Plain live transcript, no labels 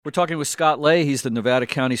We're talking with Scott Lay. He's the Nevada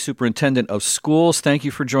County Superintendent of Schools. Thank you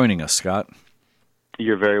for joining us, Scott.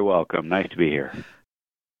 You're very welcome. Nice to be here.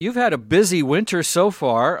 You've had a busy winter so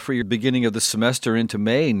far for your beginning of the semester into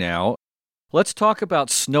May now. Let's talk about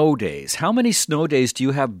snow days. How many snow days do you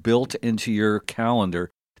have built into your calendar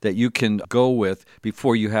that you can go with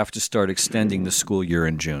before you have to start extending the school year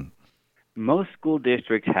in June? Most school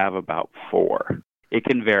districts have about 4. It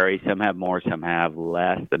can vary. Some have more, some have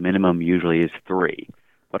less. The minimum usually is 3,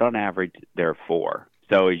 but on average, there are 4.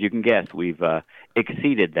 So as you can guess, we've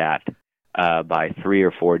exceeded that by 3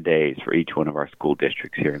 or 4 days for each one of our school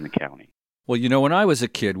districts here in the county. Well, you know, when I was a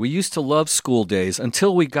kid, we used to love school days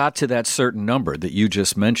until we got to that certain number that you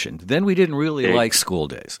just mentioned. Then we didn't really like school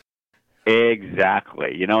days.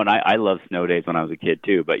 Exactly. You know, and I loved snow days when I was a kid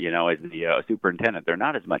too, but, you know, as the superintendent, they're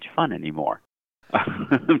not as much fun anymore.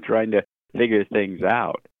 I'm trying to figure things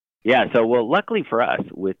out. Yeah, so, well, luckily for us,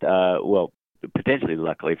 potentially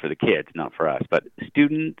luckily for the kids, not for us, but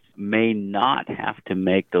students may not have to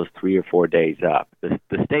make those 3 or 4 days up.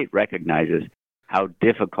 The state recognizes how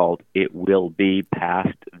difficult it will be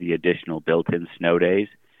past the additional built-in snow days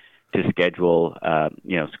to schedule,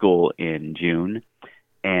 school in June.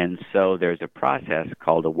 And so there's a process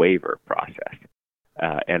called a waiver process.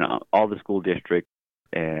 And all the school districts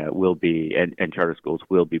will be, and charter schools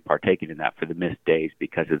will be partaking in that for the missed days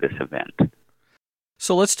because of this event.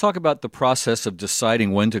 So let's talk about the process of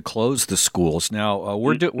deciding when to close the schools. Now,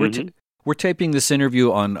 we're taping this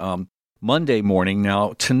interview on Monday morning.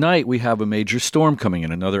 Now, tonight we have a major storm coming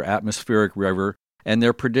in, another atmospheric river, and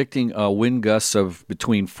they're predicting wind gusts of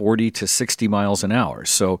between 40 to 60 miles an hour.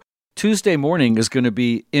 So Tuesday morning is going to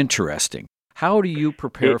be interesting. How do you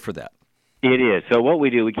prepare for that? It is. So what we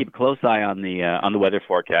do, we keep a close eye on the weather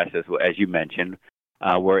forecast, as you mentioned.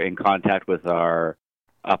 We're in contact with our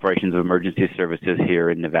Operations of Emergency Services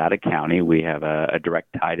here in Nevada County. We have a direct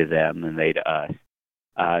tie to them and they to us.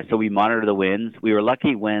 So we monitor the winds. We were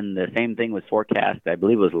lucky when the same thing was forecast, I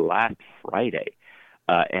believe it was last Friday,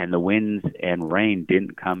 and the winds and rain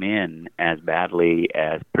didn't come in as badly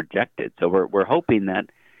as projected. So we're hoping that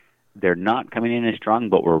they're not coming in as strong,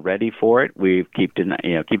 but we're ready for it. We've keeping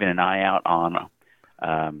an eye out on,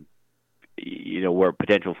 where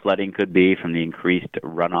potential flooding could be from the increased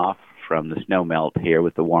runoff from the snow melt here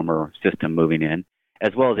with the warmer system moving in,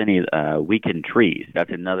 as well as any weakened trees.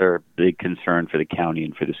 That's another big concern for the county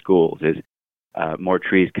and for the schools is more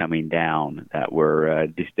trees coming down that were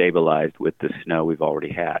destabilized with the snow we've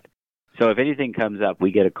already had. So if anything comes up,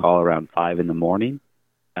 we get a call around 5 in the morning.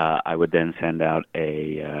 I would then send out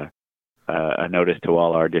a notice to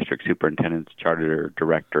all our district superintendents, charter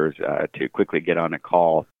directors, to quickly get on a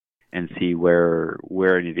call and see where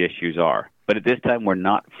any of the issues are. But at this time, we're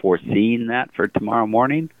not foreseeing that for tomorrow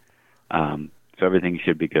morning, so everything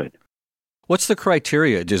should be good. What's the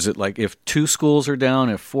criteria? Is it like if 2 schools are down,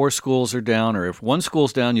 if 4 schools are down, or if 1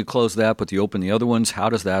 school's down, you close that, but you open the other ones? How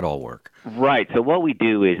does that all work? Right. So what we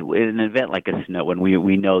do is, in an event like a snow, when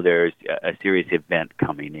we know there's a serious event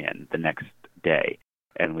coming in the next day,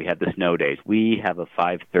 and we have the snow days, we have a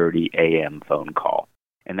 5:30 a.m. phone call.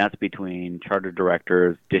 And that's between charter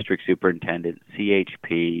directors, district superintendent,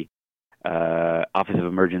 CHP, Office of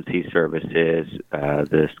Emergency Services,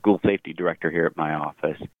 the school safety director here at my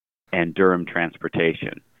office, and Durham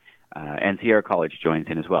Transportation. And Sierra College joins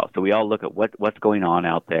in as well. So we all look at what's going on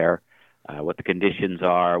out there, what the conditions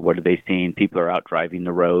are, what are they seeing. People are out driving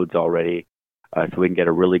the roads already, so we can get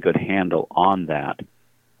a really good handle on that.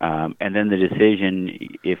 And then the decision,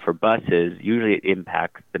 if for buses, usually it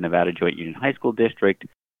impacts the Nevada Joint Union High School District,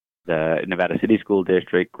 the Nevada City School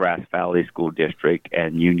District, Grass Valley School District,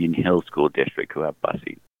 and Union Hill School District who have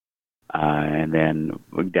busing. And then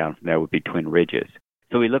down from there would be Twin Ridges.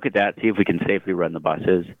 So we look at that, see if we can safely run the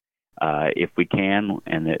buses. If we can,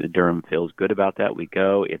 and the Durham feels good about that, we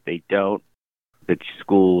go. If they don't, the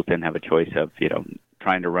schools then have a choice of,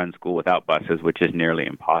 trying to run school without buses, which is nearly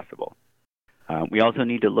impossible. We also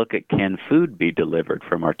need to look at, can food be delivered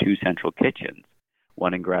from our 2 central kitchens,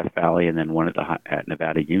 one in Grass Valley and then one at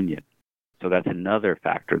Nevada Union. So that's another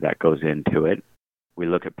factor that goes into it. We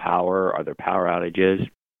look at power, are there power outages?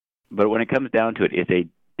 But when it comes down to it, it's a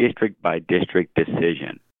district-by-district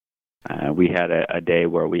decision. We had a day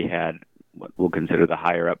where we had what we'll consider the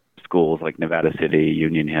higher-up schools like Nevada City,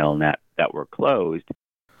 Union Hill, and that were closed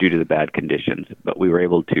due to the bad conditions. But we were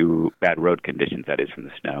able to, bad road conditions, that is, from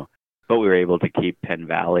the snow. But we were able to keep Penn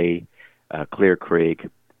Valley, Clear Creek,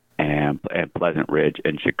 and Pleasant Ridge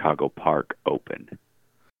and Chicago Park open.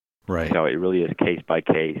 Right. So it really is case by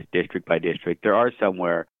case, district by district. There are some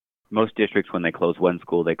where most districts, when they close one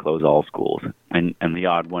school, they close all schools. And the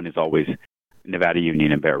odd one is always Nevada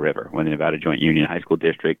Union and Bear River. When the Nevada Joint Union High School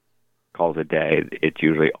District calls a day, it's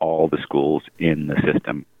usually all the schools in the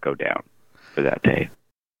system go down for that day.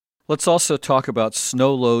 Let's also talk about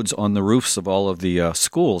snow loads on the roofs of all of the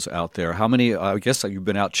schools out there. How many, I guess you've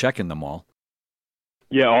been out checking them all.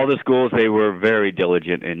 Yeah, all the schools, they were very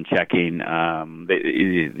diligent in checking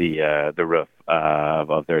the roof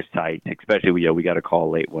of their sites. Especially, we got a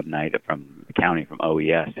call late one night from the county, from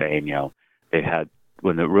OES, saying, they had,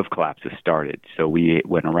 when the roof collapses started. So we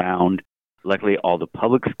went around. Luckily, all the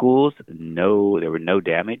public schools, there were no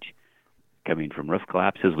damage coming from roof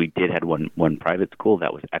collapses. We did have one private school,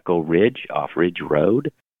 that was Echo Ridge off Ridge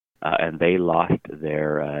Road, and they lost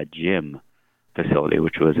their gym facility,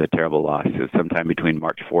 which was a terrible loss. It was sometime between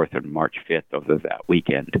March 4th and March 5th over that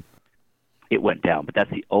weekend. It went down, but that's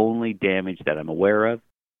the only damage that I'm aware of,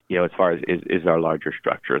 as far as is our larger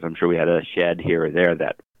structures. I'm sure we had a shed here or there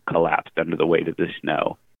that collapsed under the weight of the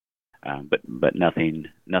snow, but nothing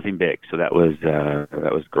big. So that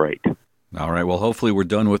was great. All right. Well, hopefully we're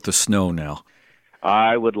done with the snow now.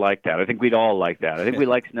 I would like that. I think we'd all like that. I think we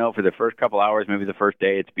like snow for the first couple hours, maybe the first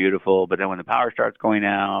day it's beautiful, but then when the power starts going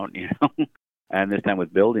out, and this time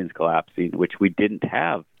with buildings collapsing, which we didn't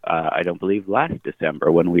have, I don't believe, last December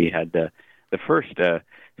when we had the first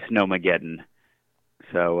Snowmageddon.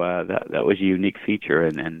 So that was a unique feature,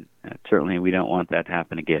 and certainly we don't want that to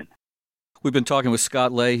happen again. We've been talking with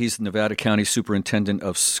Scott Lay. He's the Nevada County Superintendent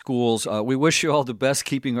of Schools. We wish you all the best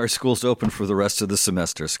keeping our schools open for the rest of the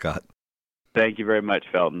semester, Scott. Thank you very much,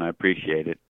 Felton. I appreciate it.